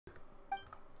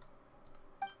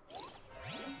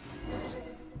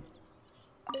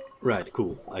Right,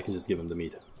 cool. I can just give him the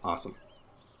meat. Awesome.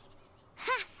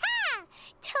 Ha ha!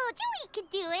 Told you we could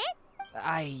do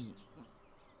it!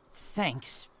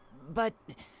 Thanks, but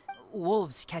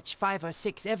wolves catch 5 or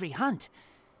 6 every hunt.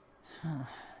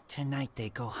 Tonight they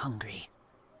go hungry.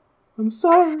 I'm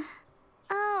sorry.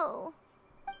 Oh.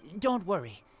 Don't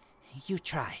worry. You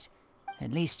tried.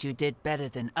 At least you did better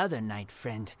than other knight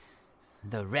friend.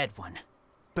 The red one.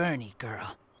 Bernie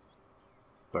girl.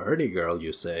 Bernie girl,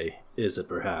 you say? Is it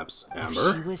perhaps Amber?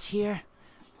 If she was here,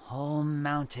 whole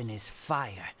mountain is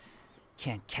fire.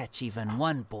 Can't catch even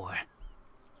one boar.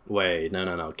 Wait,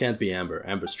 no. Can't be Amber.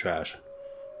 Amber's trash.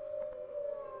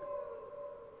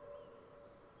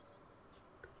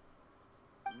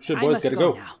 Shit, boys, I must gotta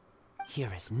go. now.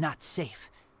 Here is not safe.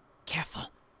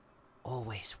 Careful.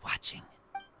 Always watching.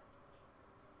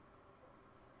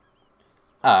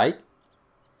 Aight.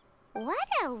 What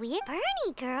a weird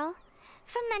Bernie girl.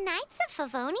 From the Knights of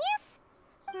Favonius?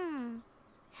 Who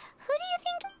do you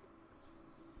think?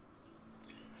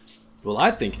 Well,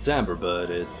 I think it's Amber, but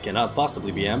it cannot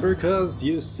possibly be Amber, because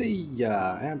you see,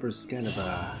 Amber's kind of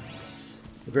a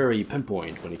very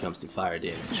pinpoint when it comes to fire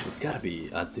damage. It's gotta be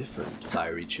a different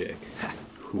fiery chick.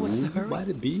 Who might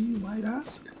it be, you might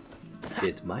ask?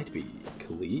 It might be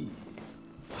Klee.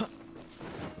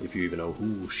 If you even know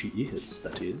who she is,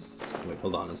 that is. Wait,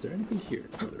 hold on, is there anything here?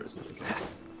 No, there isn't. Okay.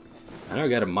 I know I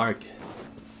got a mark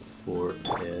for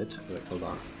it. Wait, hold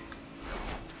on.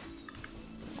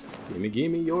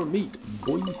 Gimme your meat,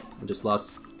 boy. I just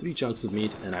lost 3 chunks of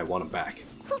meat and I want them back.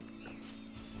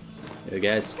 Hey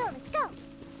guys. Let's go.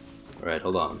 Alright,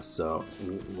 hold on. So,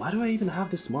 why do I even have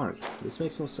this marked? This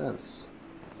makes no sense.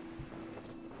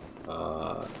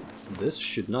 This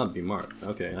should not be marked.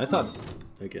 Okay, I thought...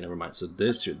 Okay, never mind. So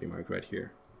this should be marked right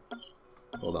here.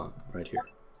 Hold on, right here.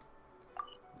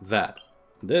 That.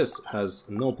 This has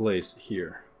no place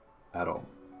here at all.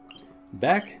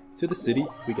 Back to the city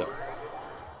we go.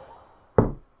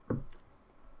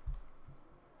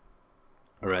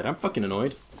 Alright, I'm fucking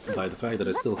annoyed by the fact that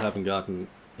I still haven't gotten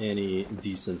any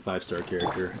decent 5-star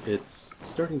character. It's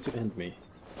starting to end me.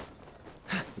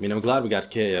 I mean, I'm glad we got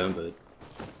Kea, but...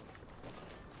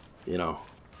 You know,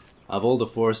 of all the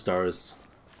 4 stars,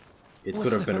 it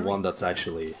could have been one that's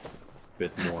actually a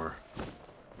bit more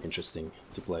interesting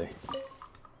to play.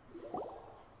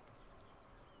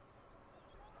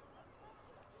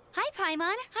 Hi,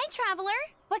 Paimon. Hi, Traveler.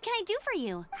 What can I do for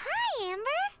you? Hi,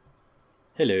 Amber.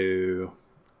 Hello.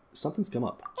 Something's come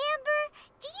up. Amber,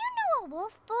 do you know a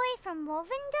wolf boy from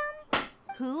Wolvendom?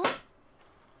 Who?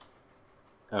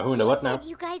 Who in the what now?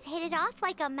 You guys hit it off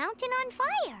like a mountain on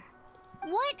fire.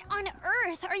 What on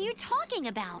earth are you talking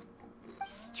about?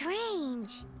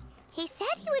 Strange. He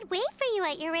said he would wait for you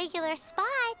at your regular spot.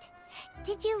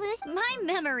 Did you lose? My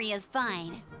memory is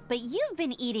fine. But you've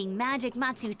been eating magic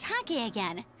matsutake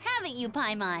again, haven't you,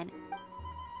 Paimon?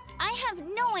 I have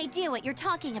no idea what you're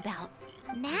talking about.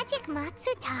 Magic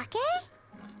matsutake?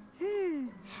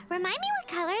 Remind me what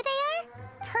color they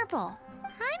are? Purple.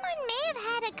 Paimon may have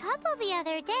had a couple the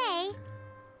other day.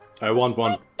 I want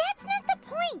one. But that's not the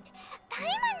point.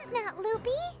 Paimon's not loopy.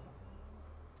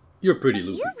 You're pretty Do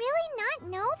loopy. you really not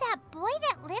know that boy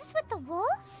that lives with the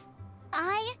wolves?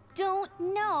 I don't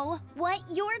know what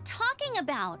you're talking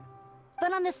about.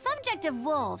 But on the subject of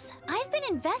wolves, I've been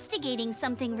investigating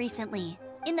something recently.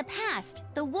 In the past,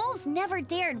 the wolves never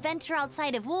dared venture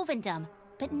outside of Wolvendom,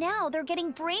 but now they're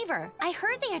getting braver. I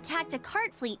heard they attacked a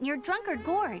cart fleet near Drunkard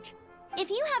Gorge. If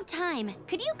you have time,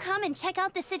 could you come and check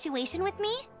out the situation with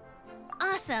me?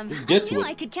 Awesome. Let's get to I knew it.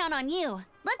 I could count on you.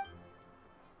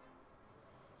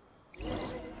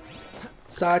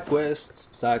 Side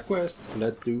quests.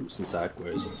 Let's do some side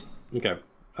quests. Okay.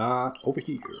 Over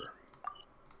here.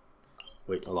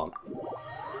 Wait, hold on.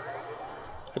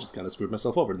 I just kind of screwed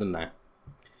myself over, didn't I?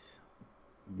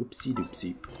 Whoopsie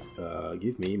doopsie.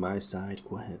 Give me my side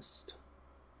quest.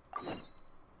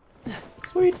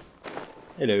 Sweet.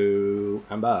 Hello,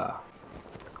 Amber.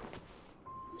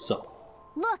 Sup?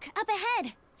 Look, up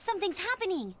ahead. Something's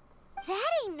happening. That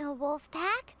ain't no wolf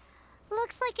pack.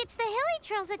 Looks like it's the hilly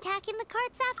trails attacking the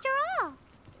carts after all.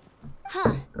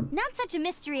 Huh. Not such a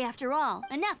mystery after all.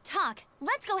 Enough talk.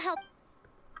 Let's go help.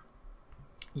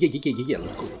 Yeah.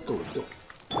 Let's go.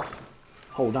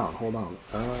 Hold on.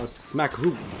 Smack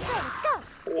who? Let's go.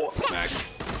 Oh, smack.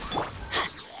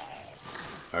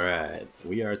 Alright,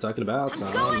 we are talking about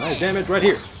some nice damage right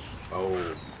here.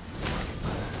 Oh.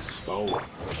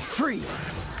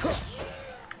 Freeze!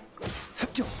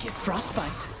 Don't get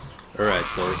frostbite. Alright,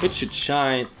 so it should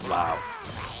shine. Wow.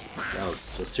 That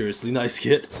was a seriously nice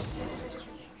hit.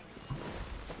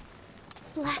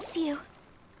 Bless you.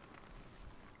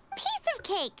 Piece of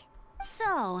cake.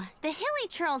 So, the hilly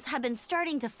churls have been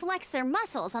starting to flex their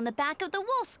muscles on the back of the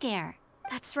wolf scare.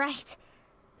 That's right.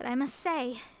 But I must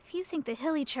say, if you think the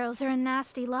hilly churls are a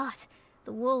nasty lot,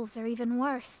 the wolves are even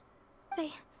worse.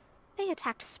 They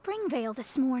attacked Springvale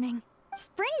this morning.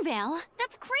 Springvale?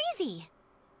 That's crazy!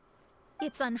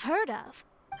 It's unheard of.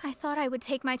 I thought I would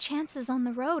take my chances on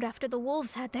the road after the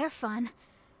wolves had their fun.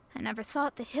 I never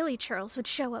thought the hilly churls would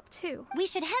show up too. We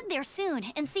should head there soon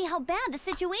and see how bad the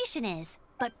situation is.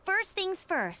 But first things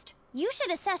first, you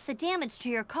should assess the damage to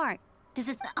your cart. Does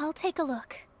it... I'll take a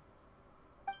look.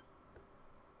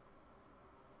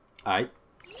 Aight.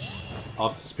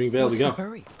 Off to Springvale we go.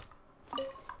 Hurry.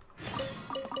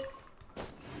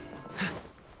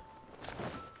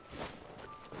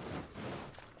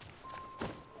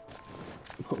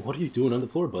 What are you doing on the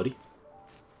floor, buddy?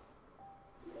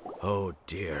 Oh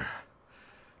dear.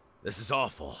 This is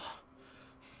awful.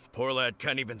 Poor lad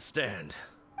can't even stand.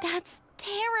 That's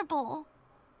terrible.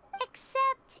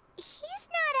 Except, he's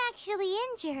not actually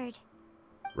injured.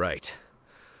 Right.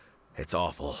 It's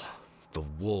awful. The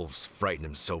wolves frighten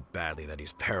him so badly that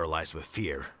he's paralyzed with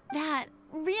fear. That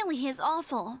really is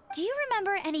awful. Do you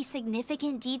remember any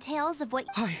significant details of what...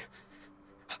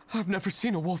 I've never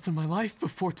seen a wolf in my life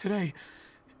before today.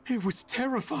 It was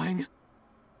terrifying.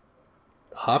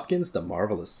 Hopkins the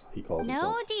Marvelous, he calls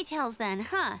himself. No details then,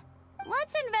 huh?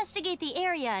 Let's investigate the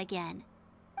area again.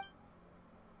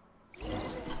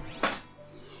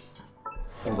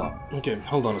 Hold on. Okay,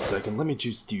 hold on a second. Let me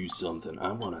just do something.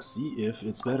 I want to see if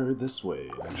it's better this way,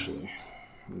 actually.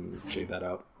 Check that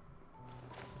out.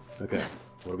 Okay,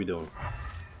 what are we doing?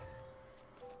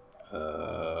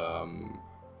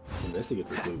 Investigate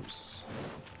for clues.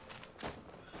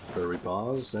 Furry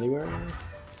paws anywhere?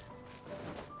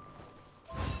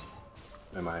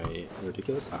 Am I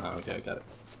ridiculous? Okay, I got it.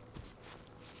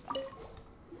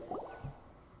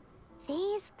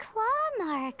 These claw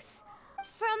marks.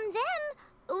 From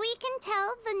them, we can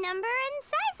tell the number and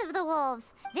size of the wolves.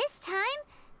 This time,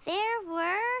 there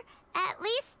were at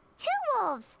least 2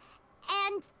 wolves.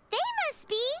 And they must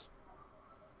be...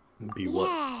 Be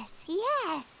what?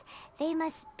 Yes. They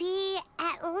must be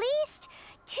at least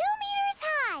 2 meters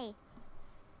high.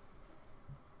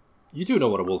 You do know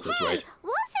what a wolf is, right?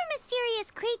 Wolves are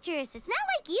mysterious creatures. It's not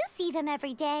like you see them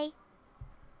every day.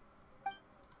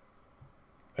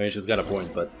 I mean, she's got a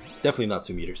point, but definitely not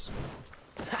 2 meters.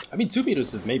 I mean, 2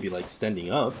 meters is maybe like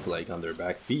standing up, like on their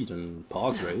back feet and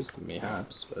paws raised,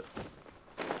 mayhaps, but...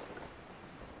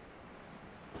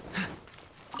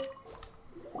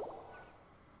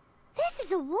 This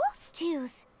is a wolf's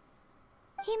tooth.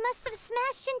 He must have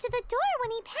smashed into the door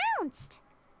when he pounced.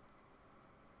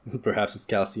 Perhaps it's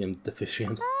calcium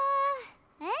deficient.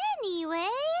 Anyway,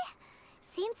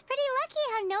 seems pretty lucky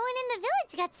how no one in the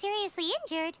village got seriously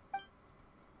injured.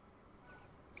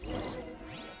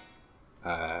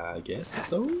 I guess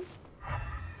so.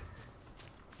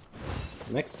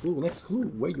 Next clue,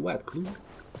 Where you at, clue?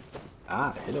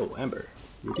 Ah, hello, Amber.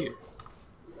 You're here.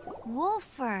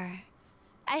 Wolfer.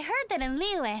 I heard that in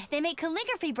Liyue, they make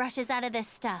calligraphy brushes out of this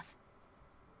stuff.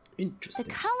 Interesting.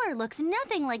 The color looks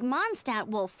nothing like Mondstadt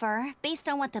wolf fur, based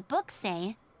on what the books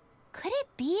say. Could it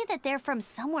be that they're from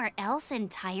somewhere else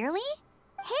entirely?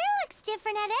 Hair looks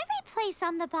different at every place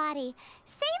on the body.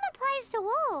 Same applies to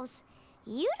wolves.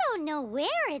 You don't know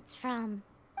where it's from.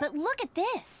 But look at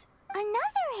this.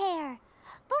 Another hair.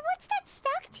 But what's that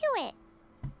stuck to it?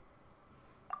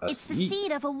 It's the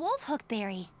seed of a wolf hook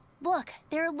berry. Look,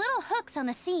 there are little hooks on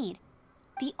the seed.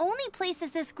 The only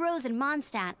places this grows in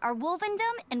Mondstadt are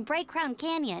Wolvendom and Bright Crown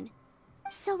Canyon.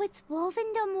 So it's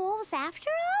Wolvendom wolves after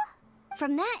all?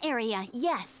 From that area,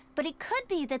 yes, but it could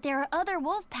be that there are other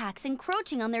wolf packs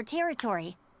encroaching on their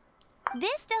territory.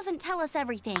 This doesn't tell us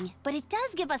everything, but it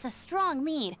does give us a strong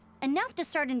lead, enough to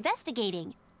start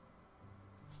investigating.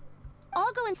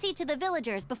 I'll go and see to the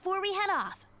villagers before we head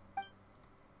off.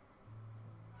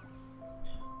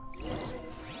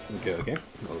 Okay.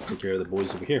 Let's take care of the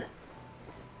boys over here.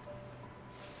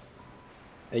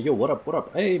 Hey, yo, what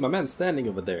up? Hey, my man's standing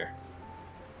over there.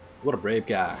 What a brave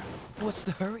guy. What's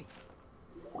the hurry?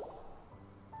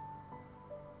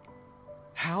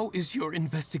 How is your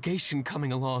investigation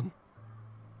coming along?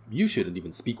 You shouldn't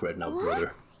even speak right now,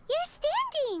 brother. You're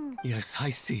standing! Yes,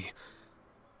 I see.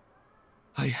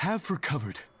 I have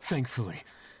recovered, thankfully.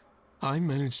 I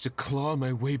managed to claw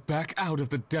my way back out of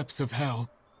the depths of hell.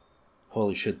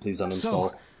 Holy shit, please uninstall.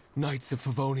 So, Knights of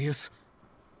Favonius,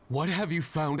 what have you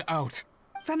found out?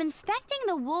 From inspecting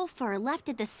the wolf fur left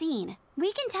at the scene,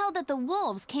 we can tell that the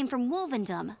wolves came from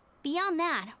Wolvendom. Beyond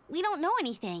that, we don't know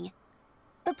anything.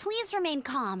 But please remain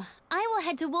calm. I will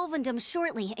head to Wolvendom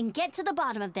shortly and get to the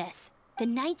bottom of this. The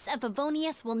Knights of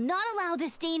Favonius will not allow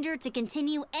this danger to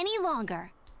continue any longer.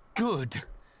 Good.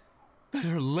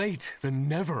 Better late than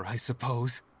never, I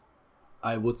suppose.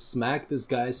 I would smack this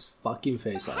guy's fucking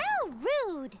face off. How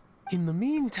rude! In the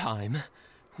meantime,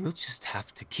 we'll just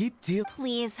have to keep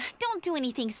Please, don't do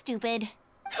anything stupid.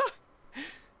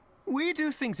 We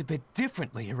do things a bit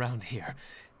differently around here.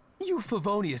 You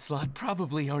Favonius lot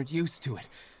probably aren't used to it.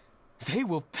 They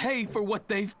will pay for what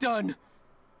they've done.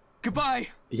 Goodbye.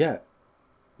 Yeah,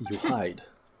 you hide.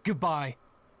 Goodbye.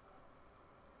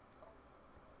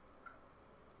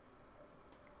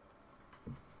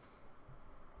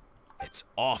 It's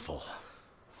awful.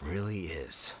 Really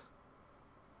is.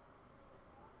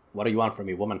 What do you want from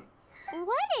me, woman?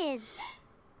 What is?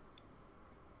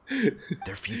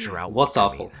 Their future outlook. What's I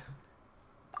awful? mean.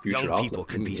 Future Young people outlook.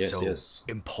 can be Yes, so yes.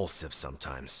 impulsive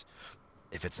sometimes.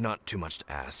 If it's not too much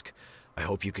to ask, I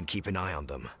hope you can keep an eye on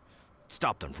them.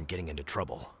 Stop them from getting into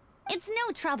trouble. It's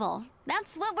no trouble.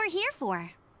 That's what we're here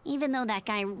for. Even though that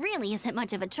guy really isn't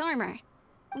much of a charmer.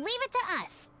 Leave it to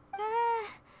us.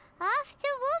 Off to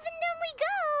Wolvendom we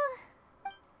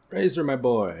go! Razor, my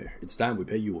boy, it's time we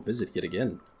pay you a visit yet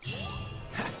again.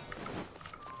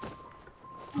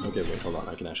 Okay, wait, hold on.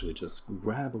 I can actually just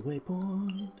grab a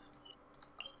waypoint.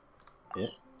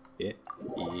 Yeah.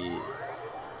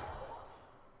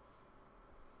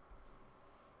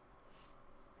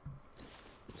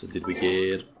 So did we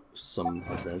get some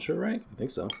adventure rank? I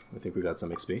think so. I think we got some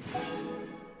XP.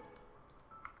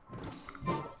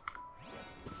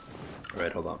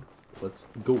 Alright, hold on. Let's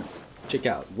go check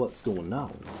out what's going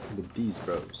on with these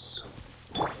bros.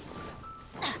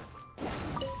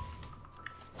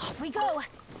 Off we go.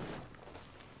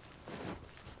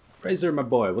 Razor, my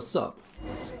boy, what's up?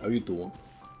 How you doing?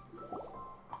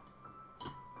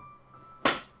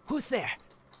 Who's there?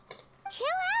 Chill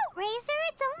out, Razor,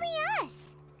 it's only us!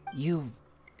 You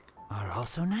are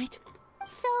also Knight?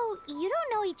 So, you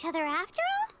don't know each other after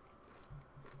all?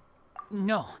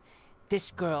 No.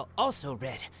 This girl also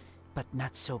red, but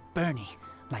not so burny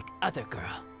like other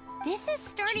girl. This is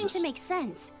starting Jesus. to make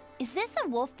sense. Is this the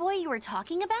wolf boy you were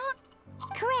talking about?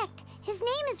 Correct. His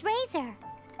name is Razor.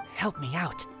 Help me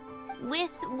out.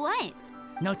 With what?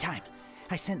 No time.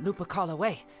 I sent Lupa call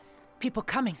away. People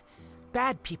coming.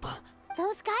 Bad people.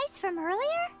 Those guys from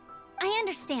earlier? I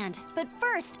understand, but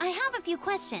first, I have a few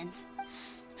questions.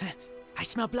 I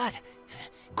smell blood.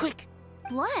 Quick.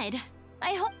 Blood?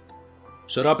 I hope...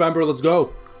 Shut up, Amber, let's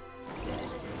go!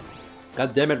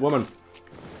 God damn it, woman.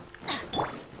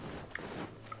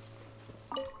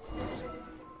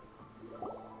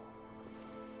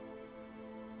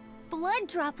 Blood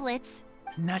droplets?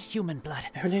 Not human blood.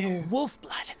 Oh no. Wolf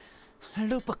blood.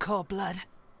 Lupa call blood.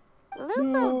 Lupa,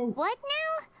 No. what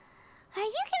now? Are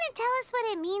you gonna tell us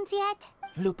what it means yet?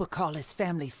 Lupa call his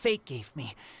family fate gave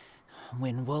me.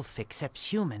 When wolf accepts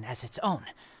human as its own,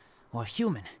 or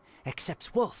human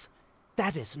accepts wolf,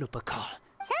 that is Lupa call.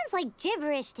 Sounds like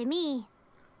gibberish to me.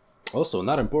 Also,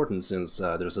 not important since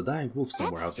there's a dying wolf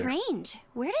somewhere That's out there. strange.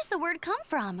 Where does the word come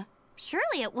from?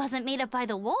 Surely it wasn't made up by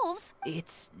the wolves.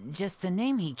 It's just the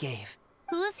name he gave.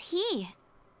 Who's he?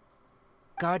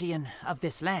 Guardian of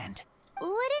this land.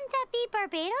 Wouldn't that be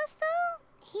Barbados, though?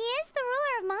 He is the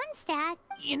ruler of Mondstadt.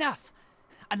 Enough!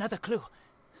 Another clue.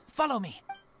 Follow me.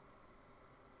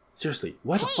 Seriously,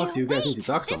 why the fuck do you guys need to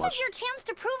talk so This much? is your chance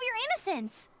to prove your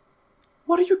innocence.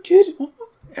 What are you kidding?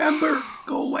 Amber,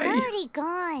 go away! It's already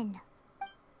gone.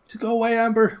 Just go away,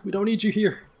 Amber. We don't need you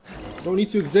here. You don't need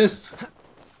to exist.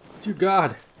 Dear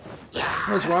God.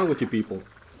 What's wrong with you people?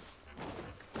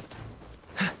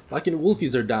 Fucking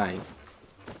wolfies are dying.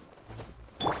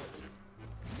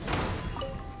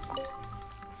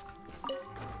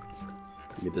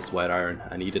 Give me this white iron.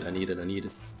 I need it, I need it, I need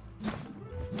it.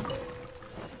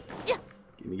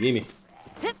 Gimme, gimme.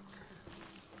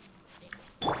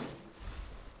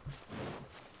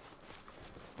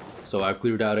 So I've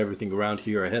cleared out everything around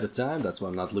here ahead of time. That's why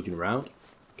I'm not looking around,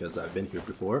 because I've been here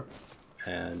before.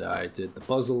 And I did the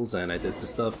puzzles, and I did the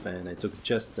stuff, and I took the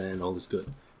chests, and all is good.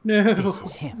 No, This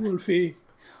is him. Wolfie.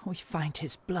 We find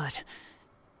his blood.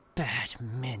 Bad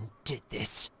men did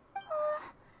this.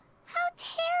 How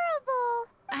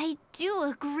terrible. I do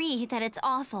agree that it's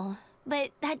awful,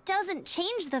 but that doesn't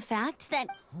change the fact that...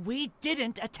 We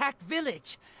didn't attack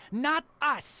village. Not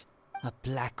us. A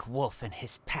black wolf and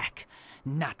his pack.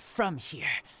 Not from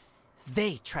here.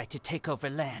 They tried to take over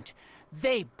land.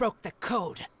 They broke the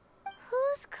code.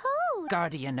 Whose code?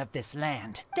 Guardian of this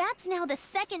land. That's now the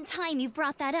second time you've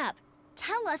brought that up.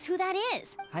 Tell us who that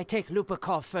is. I take Lupa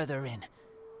call further in.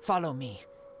 Follow me.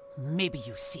 Maybe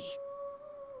you see.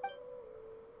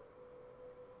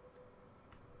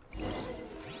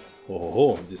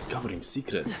 Oh, discovering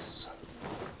secrets.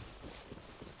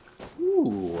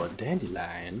 Ooh, a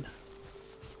dandelion.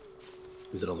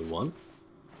 Is it only one?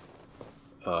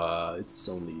 It's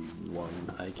only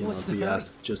one. I cannot be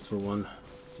asked just for one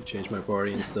to change my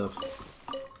party and stuff.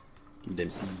 Give them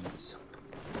seeds.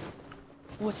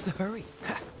 What's the hurry?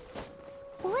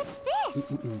 What's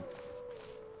this?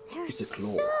 They're It's a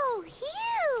claw. so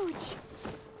huge.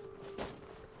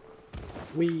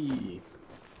 Wee.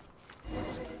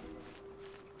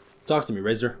 Talk to me,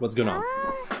 Razor. What's going on?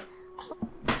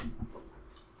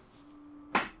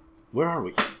 Where are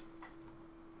we?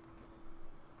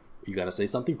 You gotta say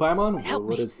something, Paimon? Help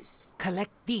What me. is this?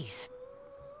 Collect these.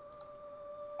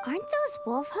 Aren't those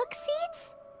wolf hook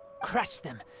seeds? Crush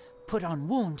them. Put on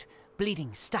wound.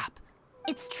 Bleeding stop.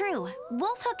 It's true.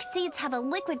 Wolfhook seeds have a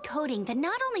liquid coating that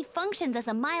not only functions as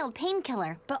a mild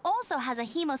painkiller, but also has a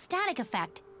hemostatic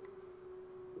effect.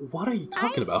 What are you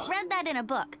talking about? I read that in a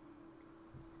book.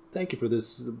 Thank you for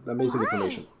this amazing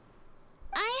information.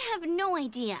 I have no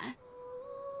idea.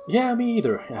 Yeah, me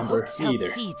either, Amber. Hooks Me help either.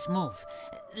 seeds move.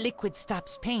 Liquid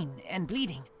stops pain and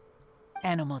bleeding.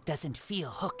 Animal doesn't feel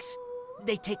hooks.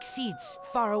 They take seeds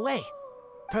far away.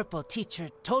 Purple teacher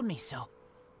told me so.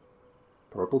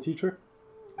 Purple teacher?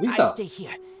 I Lisa! stay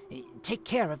here. Take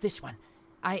care of this one.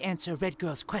 I answer Red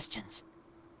Girl's questions.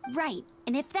 Right,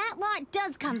 and if that lot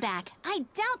does come back, I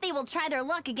doubt they will try their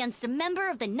luck against a member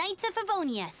of the Knights of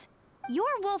Favonius. Your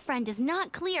wolf friend is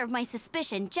not clear of my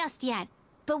suspicion just yet,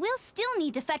 but we'll still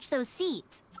need to fetch those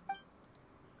seeds.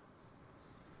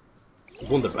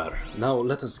 Wunderbar. Now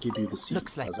let us give you the seeds,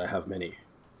 Looks like- as I have many.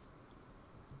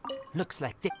 Looks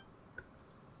like this.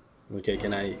 Okay,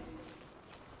 can I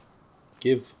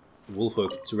give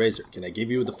Wolfhook to Razor? Can I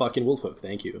give you the fucking Wolfhook?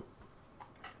 Thank you.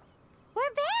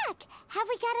 We're back. Have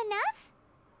we got enough?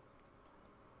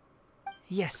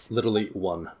 Yes. Literally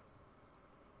one.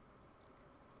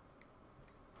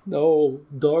 No,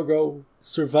 doggo.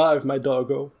 Survive, my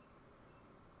doggo.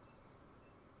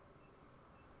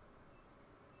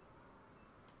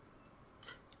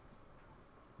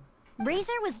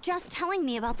 Razor was just telling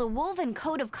me about the Wolven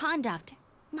Code of Conduct.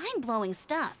 Mind-blowing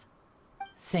stuff.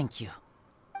 Thank you.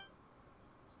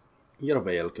 You're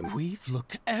welcome. We've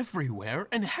looked everywhere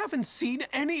and haven't seen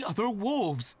any other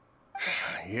wolves.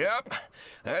 Yep,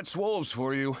 that's wolves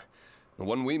for you. The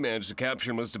one we managed to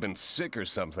capture must have been sick or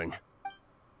something.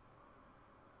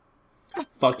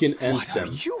 Fucking end What them.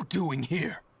 are you doing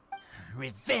here?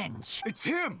 Revenge. It's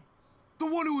him! The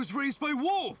one who was raised by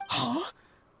wolves! Huh?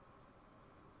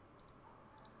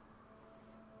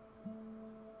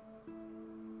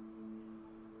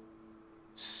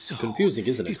 So, Confusing,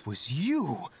 isn't it? It was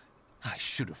you. I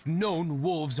should have known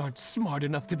wolves aren't smart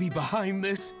enough to be behind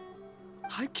this.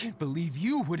 I can't believe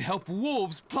you would help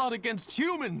wolves plot against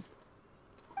humans.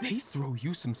 They throw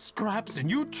you some scraps and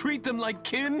you treat them like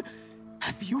kin?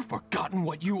 Have you forgotten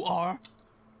what you are?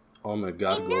 Oh my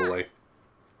god, go away.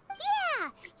 Yeah,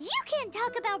 you can't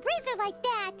talk about Razor like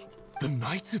that. The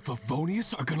Knights of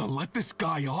Favonius are gonna let this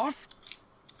guy off?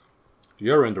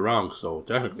 You're in the wrong, so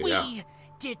technically, yeah. We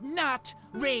did not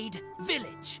raid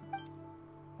village.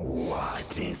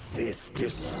 What is this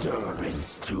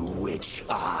disturbance to which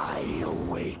I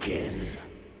awaken?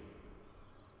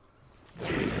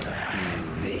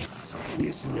 This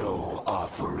is no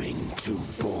offering to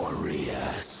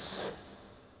Boreas.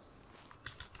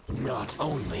 Not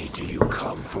only do you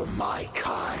come from my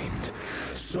kind,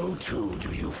 so too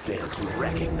do you fail to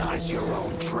recognize your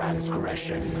own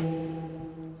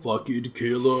transgression. Fucking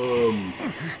kill him!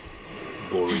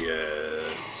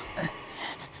 Boreas.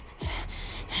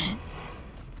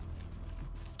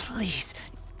 Please,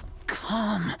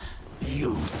 come.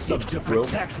 You seek to bro.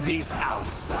 protect these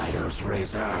outsiders,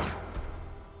 Razor.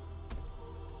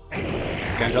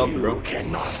 Can't help it, You bro.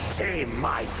 cannot tame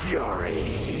my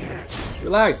fury.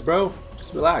 Relax, bro.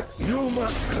 Just relax. You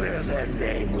must clear their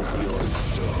name with your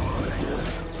sword.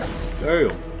 There you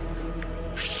go.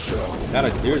 Show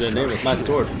Gotta clear their name with my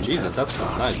sword. Jesus, that's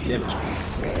some nice damage.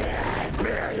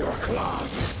 bear your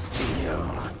claws of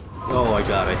steel. Oh my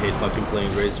god, I hate fucking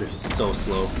playing Razor. He's so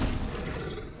slow.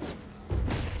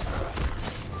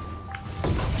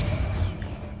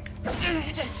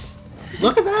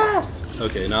 Look at that!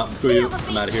 Okay, now screw you.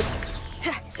 I'm out of here.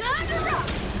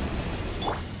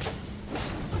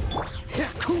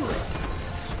 Cool it.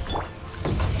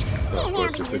 Oh, of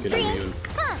course, you're freaking immune.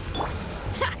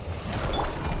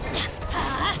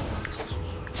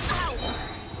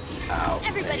 Ow.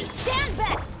 Everybody stand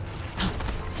back!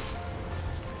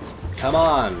 Come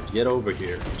on, get over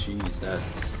here.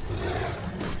 Jesus.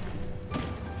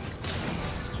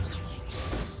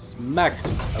 Smack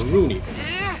a Rooney.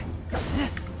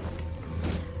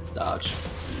 Dodge.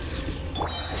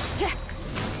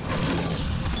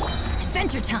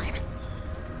 Adventure time.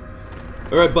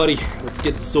 Alright, buddy. Let's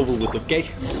get this over with, okay?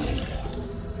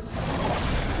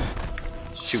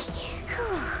 Shoot.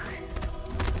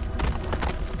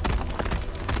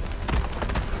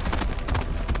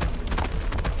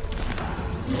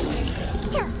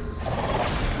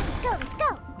 Let's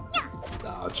go. Yeah.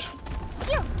 Dodge.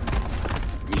 You.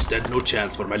 You stand no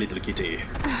chance for my little kitty.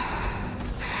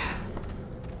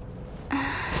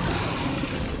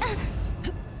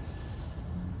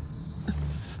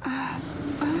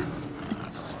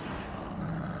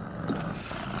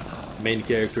 Main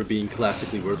character being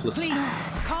classically worthless. Please,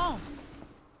 calm.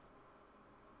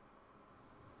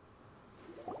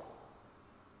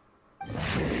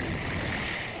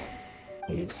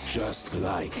 It's just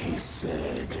like he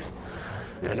said.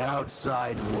 An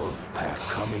outside wolf pack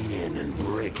coming in and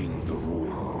breaking the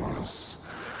rules.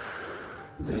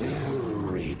 They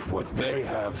will reap what they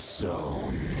have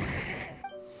sown.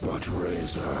 But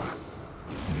Razor,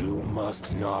 you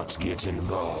must not get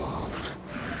involved.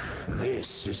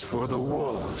 This is for the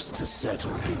wolves to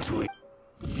settle between.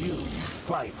 You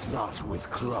fight not with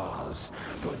claws,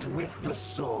 but with the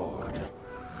sword.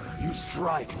 You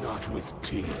strike not with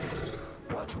teeth,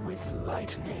 but with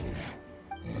lightning.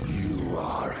 You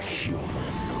are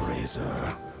human,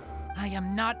 Razor. I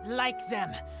am not like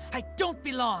them. I don't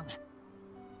belong.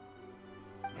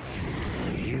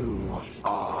 You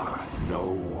are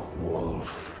no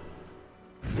wolf.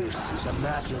 This is a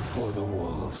matter for the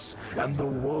wolves, and the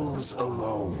wolves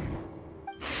alone.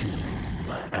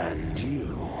 And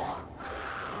you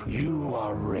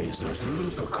are Razor's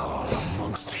Lupercal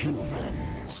amongst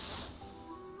humans.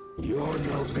 Your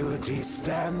nobility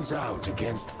stands out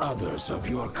against others of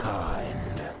your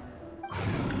kind.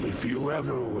 If you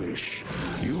ever wish,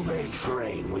 you may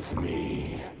train with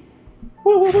me.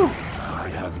 I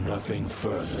have nothing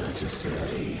further to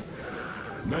say.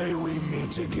 May we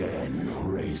meet again,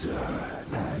 Razor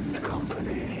and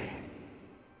company.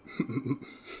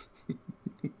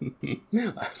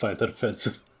 I find that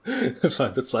offensive. I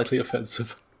find that slightly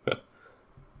offensive.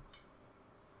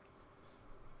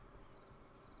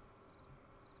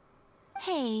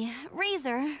 Hey,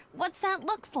 Razor, what's that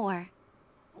look for?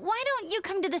 Why don't you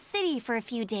come to the city for a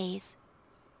few days?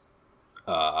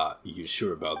 You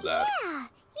sure about that? Yeah,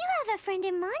 you have a friend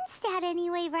in Mondstadt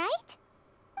anyway, right?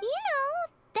 You know,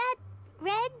 that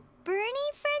red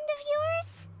Bernie friend of yours?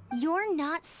 You're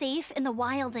not safe in the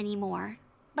wild anymore.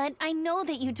 But I know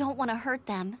that you don't want to hurt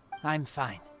them. I'm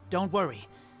fine. Don't worry.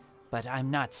 But I'm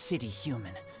not city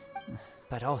human.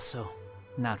 But also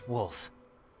not wolf.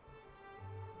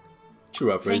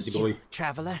 True up, Thank Razy you, boy.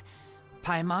 Traveler,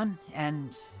 Paimon,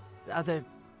 and other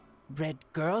red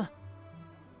girl.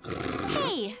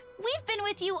 Hey, we've been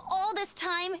with you all this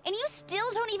time, and you still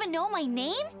don't even know my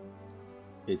name?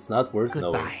 It's not worth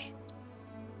knowing. Goodbye.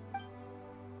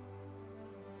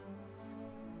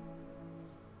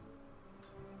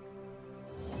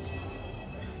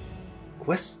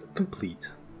 Quest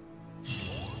complete.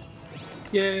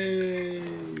 Yay!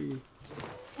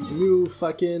 New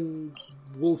fucking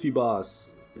Wolfie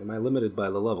boss. Am I limited by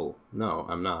the level? No,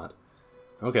 I'm not.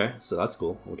 Okay, so that's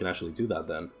cool. We can actually do that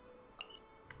then.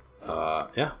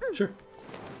 Yeah, sure.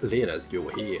 Let us go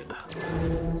ahead.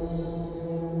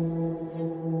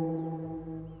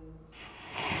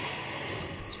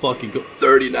 Let's fucking go.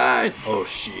 39! Oh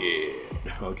shit.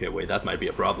 Okay, wait, that might be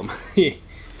a problem. I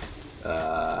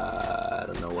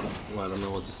don't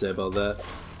know what to say about that.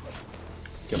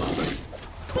 Come on, buddy.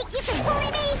 Think you can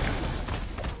bully me?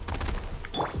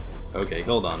 Okay,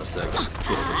 hold on a second.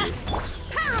 Get over here.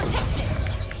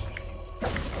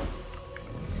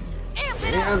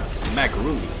 And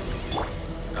smackaroonie.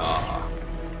 Ah.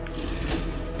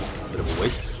 Bit of a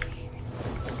waste.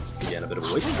 Again, a bit of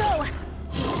a waste.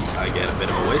 Again, a bit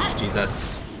of a waste. Jesus.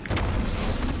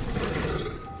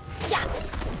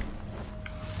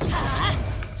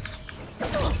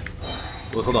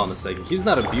 Well, hold on a second. He's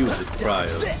not imbued with cryo,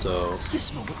 so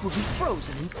This moment will be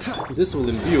frozen in time. this will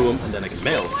imbue him, and then I can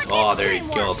melt. Oh, there you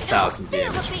go. 1,000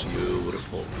 damage.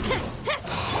 Beautiful.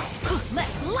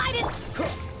 Let's light it.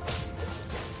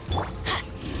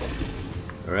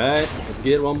 Alright, let's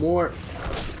get one more.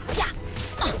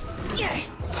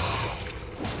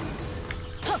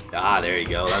 Ah, there you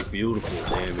go. That's beautiful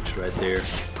damage right there.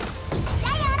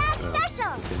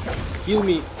 Special. Just gonna heal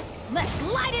me. Let's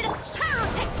light it up.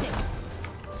 Pyrotechnics.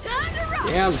 Time to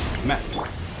rock. And smack.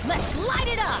 Let's light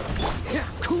it up.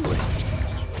 Cool it.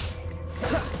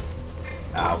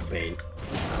 Ow, pain.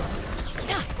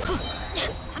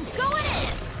 I'm going in.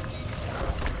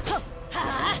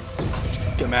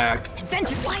 Come back.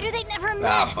 Adventure. Why do they never miss?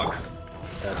 Ah, fuck.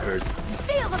 That hurts.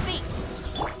 Feel the beat.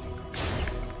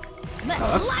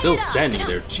 Oh, that's still standing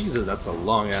there. Jesus, that's a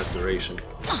long ass duration.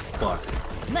 Fuck.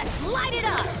 Let's light it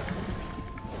up.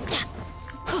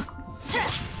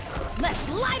 Let's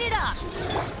light it up.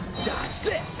 Dodge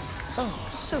this. Oh,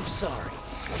 so sorry.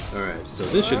 Alright, so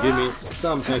this should give me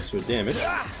some extra damage.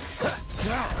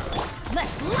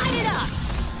 Let's light it up.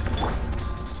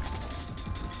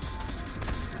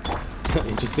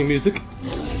 Interesting music.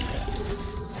 Let's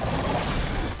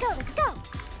go, let's go.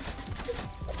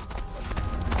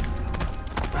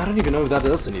 I don't even know if that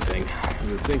does anything.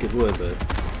 You would think it would, but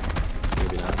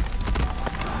maybe not.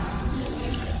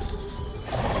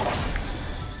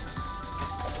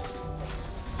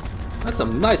 That's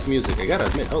some nice music, I gotta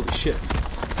admit. Holy shit.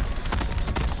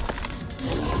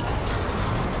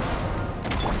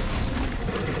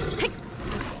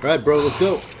 Alright, bro, let's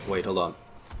go. Wait, hold on.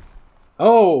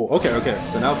 Oh, okay, okay.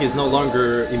 So now he's no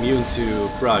longer immune to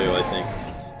cryo, I think.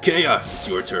 Kea, it's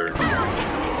your turn.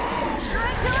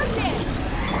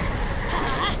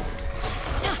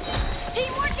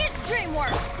 Teamwork is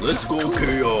dreamwork. Let's go,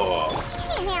 Kea.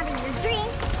 Can't handle your dream.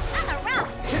 I'm a rock.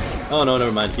 Oh no,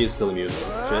 never mind. He is still immune.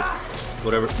 Shit.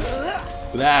 Whatever.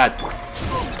 That.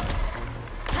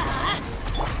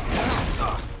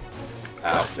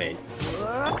 Ow, pain.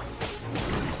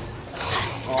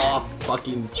 Oh,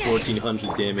 fucking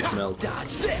 1400 damage melt.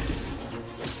 Dodge this.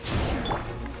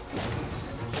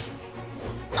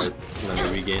 Right, let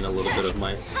me regain a little bit of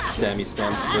my stammy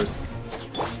stamps first.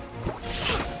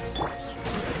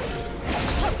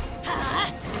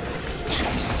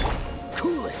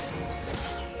 Cool it.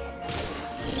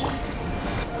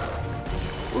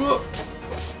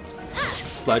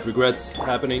 Slight regrets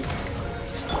happening.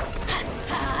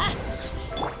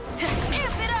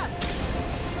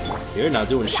 You're not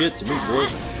doing shit to me, boy.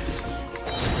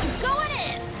 Going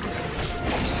in.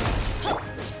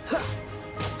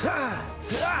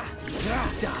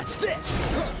 Dodge this.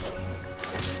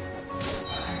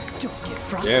 Don't get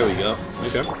frostbite. There we go.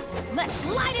 Okay. Let's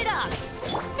light it up.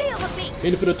 Feel the beat.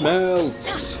 Infinite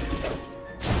melts.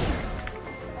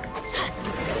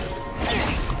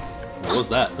 What was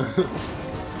that?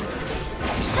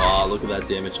 Oh, look at that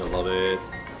damage. I love it.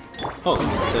 Oh,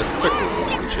 it says spectral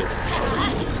wolves and shit.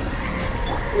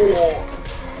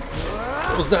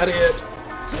 Oh. Was that it?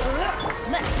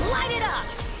 Let's light it up.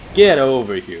 Get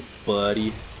over here,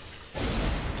 buddy.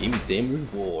 Give me them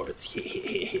rewards.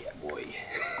 Yeah, boy.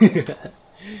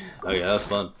 Okay, that was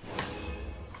fun.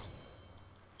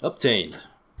 Obtained.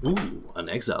 Ooh, an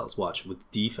Exile's Watch with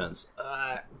defense.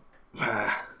 I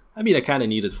mean, I kind of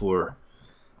need it for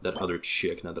that other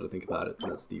chick, now that I think about it.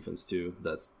 That's defense too.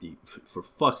 That's deep. For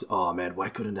fuck's... Oh man, why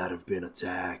couldn't that have been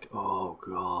attack? Oh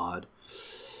god.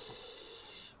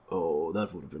 Oh,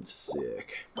 that would have been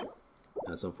sick.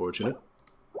 That's unfortunate.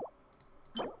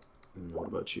 What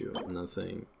about you?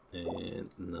 Nothing and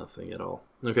nothing at all.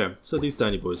 Okay, so these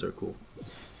tiny boys are cool.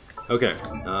 Okay,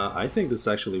 I think this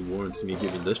actually warrants me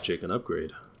giving this chick an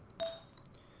upgrade.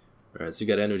 Alright, so you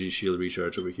got energy shield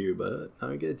recharge over here, but now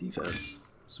you get defense.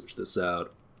 Switch this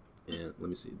out. And let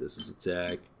me see, this is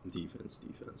attack, defense,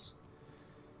 defense.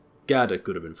 God, that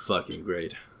could have been fucking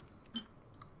great.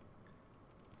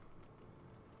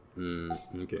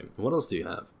 Okay, what else do you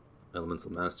have?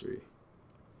 Elemental Mastery.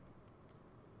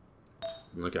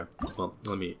 Okay, well,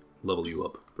 let me level you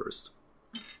up first.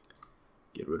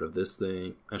 Get rid of this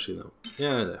thing. Actually, no.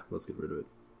 Yeah, let's get rid of it.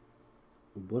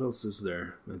 What else is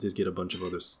there? I did get a bunch of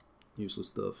other useless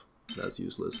stuff. That's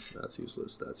useless, that's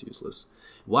useless, that's useless.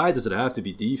 Why does it have to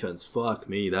be defense? Fuck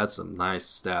me, that's some nice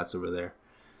stats over there.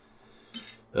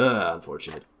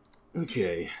 Unfortunate.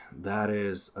 Okay, that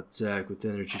is attack with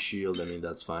energy shield. I mean,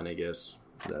 that's fine, I guess.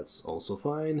 That's also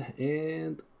fine.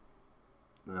 And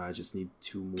I just need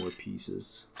 2 more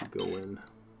pieces to go in.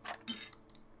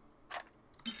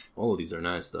 All of these are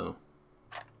nice, though.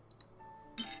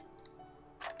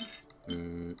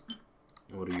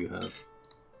 What do you have?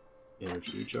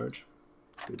 Energy recharge,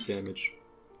 good damage,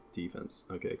 defense.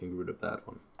 Okay, I can get rid of that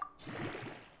one.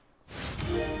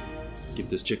 Give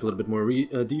this chick a little bit more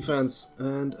defense,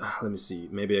 and let me see.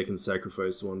 Maybe I can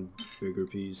sacrifice 1 bigger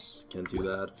piece. Can't do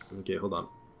that. Okay, hold on.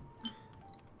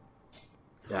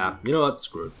 Yeah, you know what?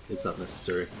 Screw it. It's not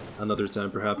necessary. Another time,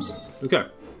 perhaps. Okay.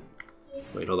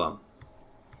 Wait, hold on.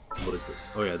 What is this?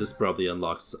 Oh yeah, this probably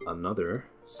unlocks another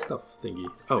stuff thingy.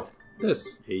 Oh,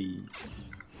 this. Hey.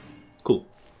 Cool.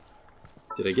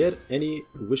 Did I get any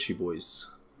wishy boys?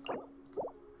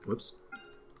 Whoops.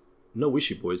 No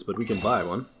wishy boys, but we can buy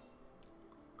one.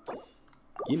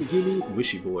 Gimme, gimme,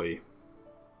 wishy boy.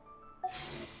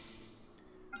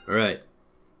 Alright.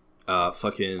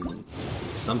 Fucking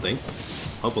something.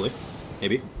 Hopefully.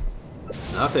 Maybe.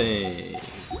 Nothing.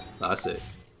 Classic.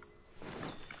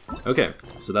 Okay,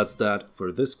 so that's that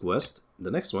for this quest.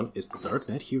 The next one is the Dark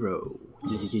Knight Hero.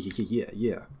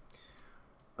 Yeah.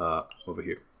 Over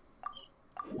here.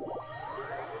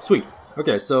 Sweet.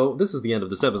 Okay, so this is the end of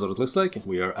this episode, it looks like.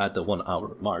 We are at the 1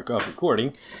 hour mark of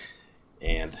recording.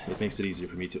 And it makes it easier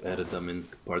for me to edit them in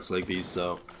parts like these,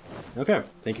 so... Okay,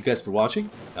 thank you guys for watching.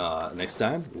 Next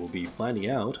time, we'll be finding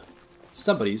out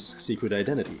somebody's secret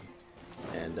identity.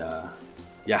 And,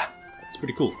 yeah, it's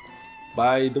pretty cool.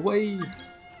 By the way...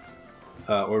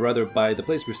 or rather, by the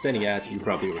place we're standing at, you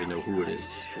probably already know who it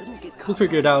is. We'll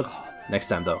figure it out next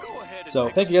time, though. So,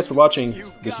 thank you guys for watching.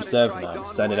 This was Sev, and I'm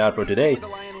signing out for today.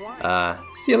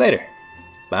 See you later.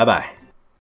 Bye-bye.